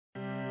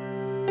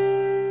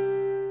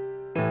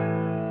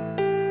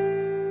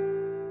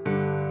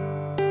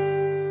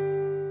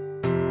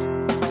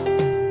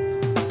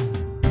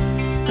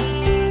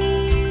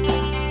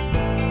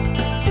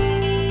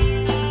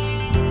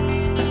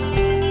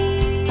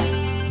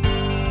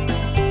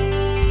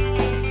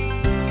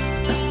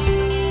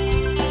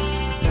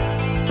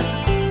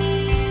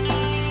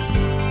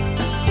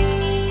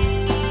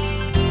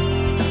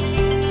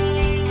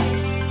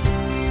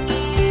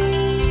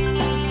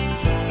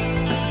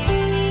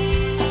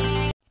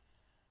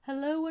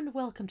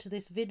welcome to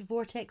this Vid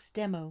Vortex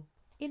demo.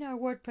 In our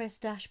WordPress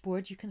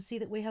dashboard you can see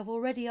that we have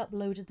already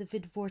uploaded the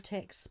Vid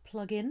Vortex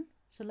plugin.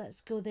 So let's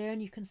go there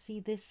and you can see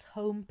this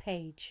home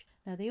page.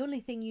 Now the only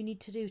thing you need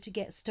to do to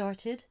get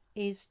started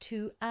is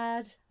to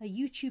add a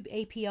YouTube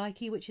API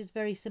key, which is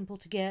very simple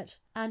to get,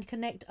 and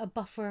connect a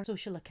buffer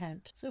social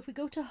account. So if we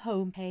go to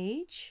home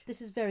page,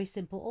 this is very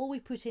simple. All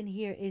we put in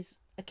here is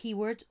a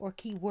keyword or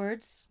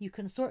keywords. You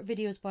can sort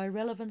videos by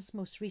relevance,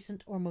 most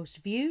recent or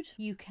most viewed.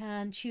 You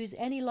can choose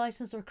any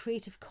license or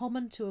Creative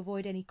Commons to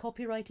avoid any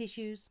copyright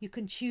issues. You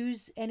can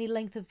choose any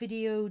length of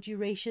video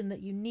duration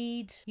that you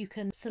need. You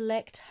can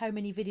select how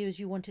many videos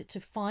you want it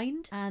to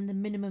find and the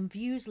minimum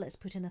views. Let's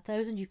put in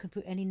 1,000. You can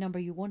put any number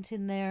you want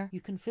in there.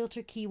 You can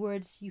filter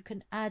keywords. You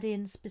can add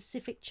in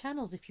specific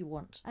channels if you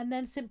want, and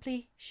then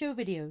simply show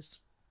videos.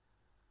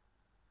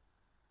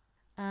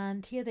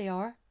 And here they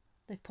are.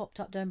 They've popped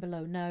up down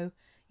below. Now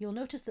you'll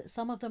notice that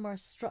some of them are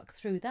struck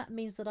through. That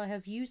means that I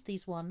have used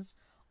these ones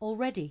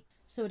already.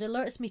 So it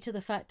alerts me to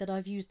the fact that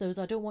I've used those.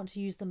 I don't want to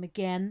use them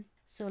again.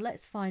 So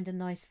let's find a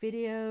nice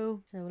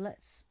video. So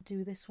let's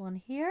do this one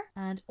here.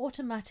 And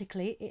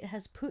automatically it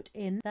has put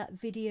in that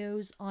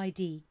video's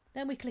ID.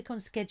 Then we click on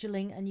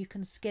scheduling and you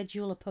can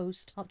schedule a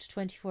post up to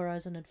 24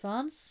 hours in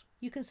advance.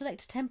 You can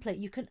select a template.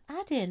 You can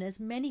add in as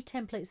many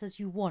templates as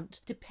you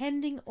want,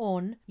 depending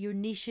on your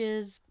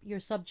niches, your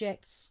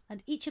subjects,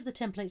 and each of the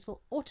templates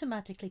will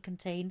automatically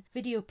contain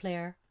video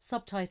player,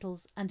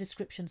 subtitles, and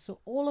descriptions. So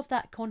all of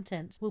that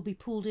content will be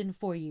pulled in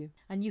for you,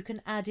 and you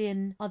can add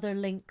in other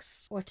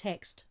links or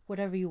text,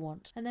 whatever you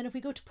want. And then if we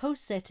go to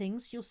post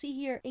settings, you'll see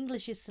here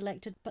English is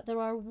selected, but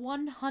there are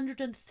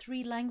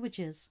 103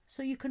 languages.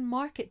 So you can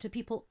market to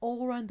people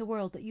all around the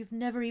world that you've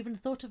never even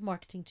thought of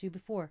marketing to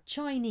before.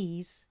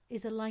 Chinese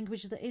is a language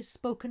that is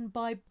spoken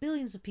by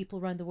billions of people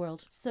around the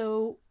world.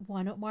 So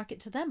why not market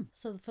to them?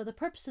 So for the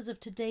purposes of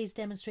today's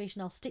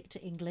demonstration, I'll stick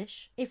to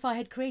English. If I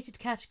had created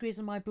categories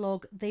in my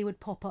blog, they would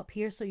pop up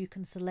here so you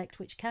can select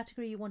which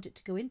category you want it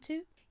to go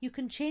into. You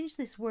can change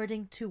this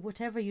wording to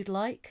whatever you'd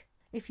like.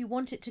 If you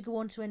want it to go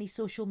onto any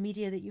social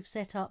media that you've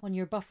set up on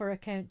your buffer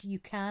account, you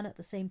can at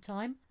the same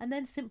time, and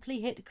then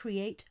simply hit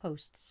create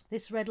posts.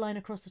 This red line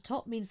across the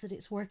top means that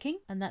it's working,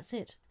 and that's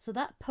it. So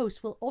that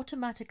post will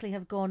automatically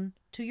have gone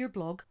to your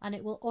blog and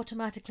it will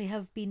automatically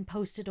have been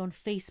posted on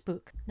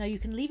Facebook. Now you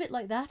can leave it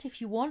like that if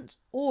you want,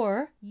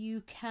 or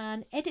you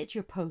can edit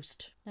your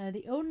post. Now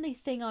the only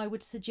thing I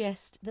would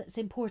suggest that's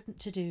important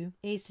to do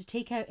is to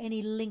take out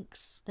any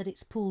links that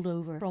it's pulled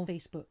over from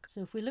Facebook.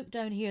 So if we look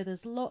down here,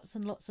 there's lots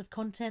and lots of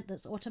content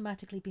that's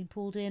automatically been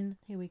pulled in.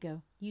 Here we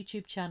go,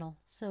 YouTube channel.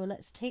 So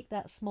let's take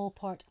that small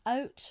part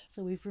out.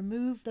 So we've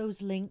removed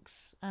those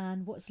links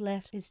and what's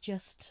left is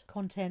just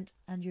content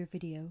and your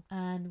video.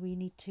 And we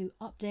need to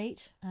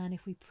update, and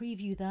if we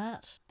preview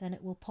that, then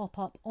it will pop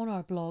up on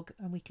our blog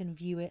and we can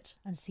view it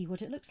and see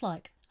what it looks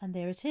like. And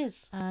there it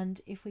is.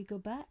 And if we go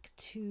back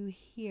to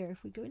here,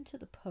 if we go into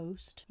the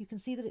post, you can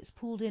see that it's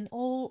pulled in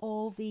all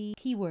of the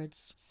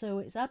keywords. So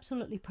it's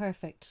absolutely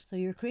perfect. So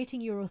you're creating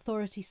your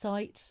authority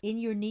site in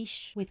your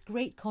niche with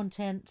great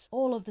content,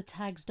 all of the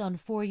tags done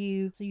for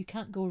you, so you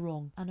can't go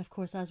wrong. And of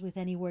course, as with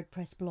any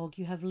WordPress blog,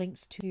 you have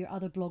links to your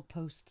other blog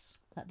posts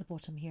at the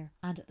bottom here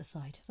and at the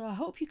side. So I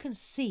hope you can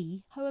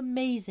see how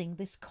amazing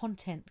this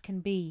content can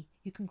be.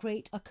 You can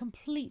create a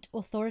complete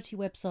authority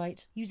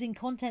website using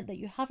content that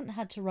you haven't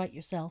had to write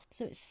yourself.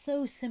 So it's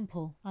so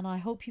simple, and I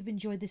hope you've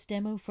enjoyed this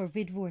demo for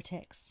Vid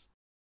Vortex.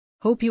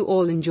 Hope you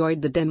all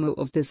enjoyed the demo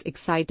of this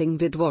exciting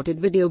VidVortex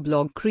video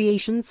blog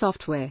creation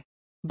software.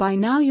 By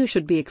now you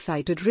should be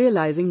excited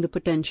realizing the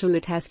potential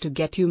it has to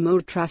get you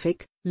more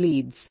traffic,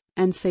 leads,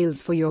 and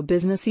sales for your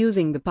business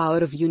using the power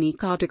of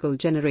unique article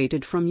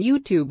generated from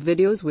YouTube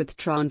videos with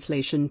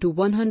translation to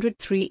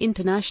 103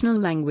 international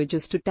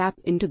languages to tap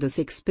into the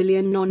 6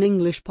 billion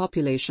non-English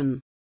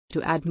population.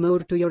 To add more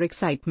to your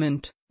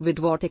excitement,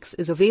 VidVortex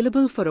is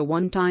available for a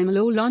one-time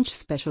low launch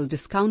special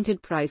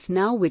discounted price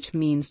now, which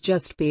means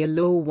just pay a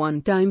low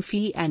one-time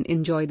fee and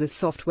enjoy the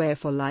software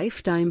for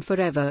lifetime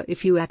forever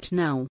if you act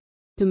now.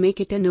 To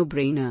make it a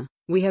no-brainer,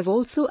 we have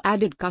also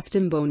added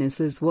custom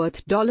bonuses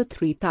worth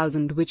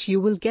 $3,000 which you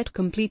will get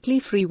completely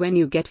free when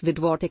you get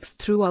VidVortex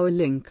through our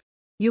link.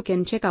 You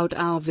can check out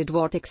our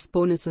VidVortex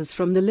bonuses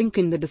from the link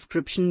in the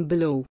description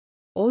below.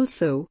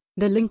 Also,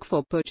 the link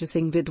for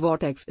purchasing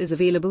VidVortex is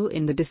available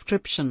in the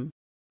description.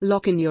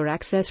 Lock in your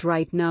access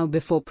right now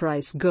before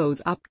price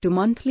goes up to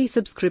monthly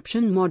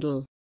subscription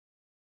model.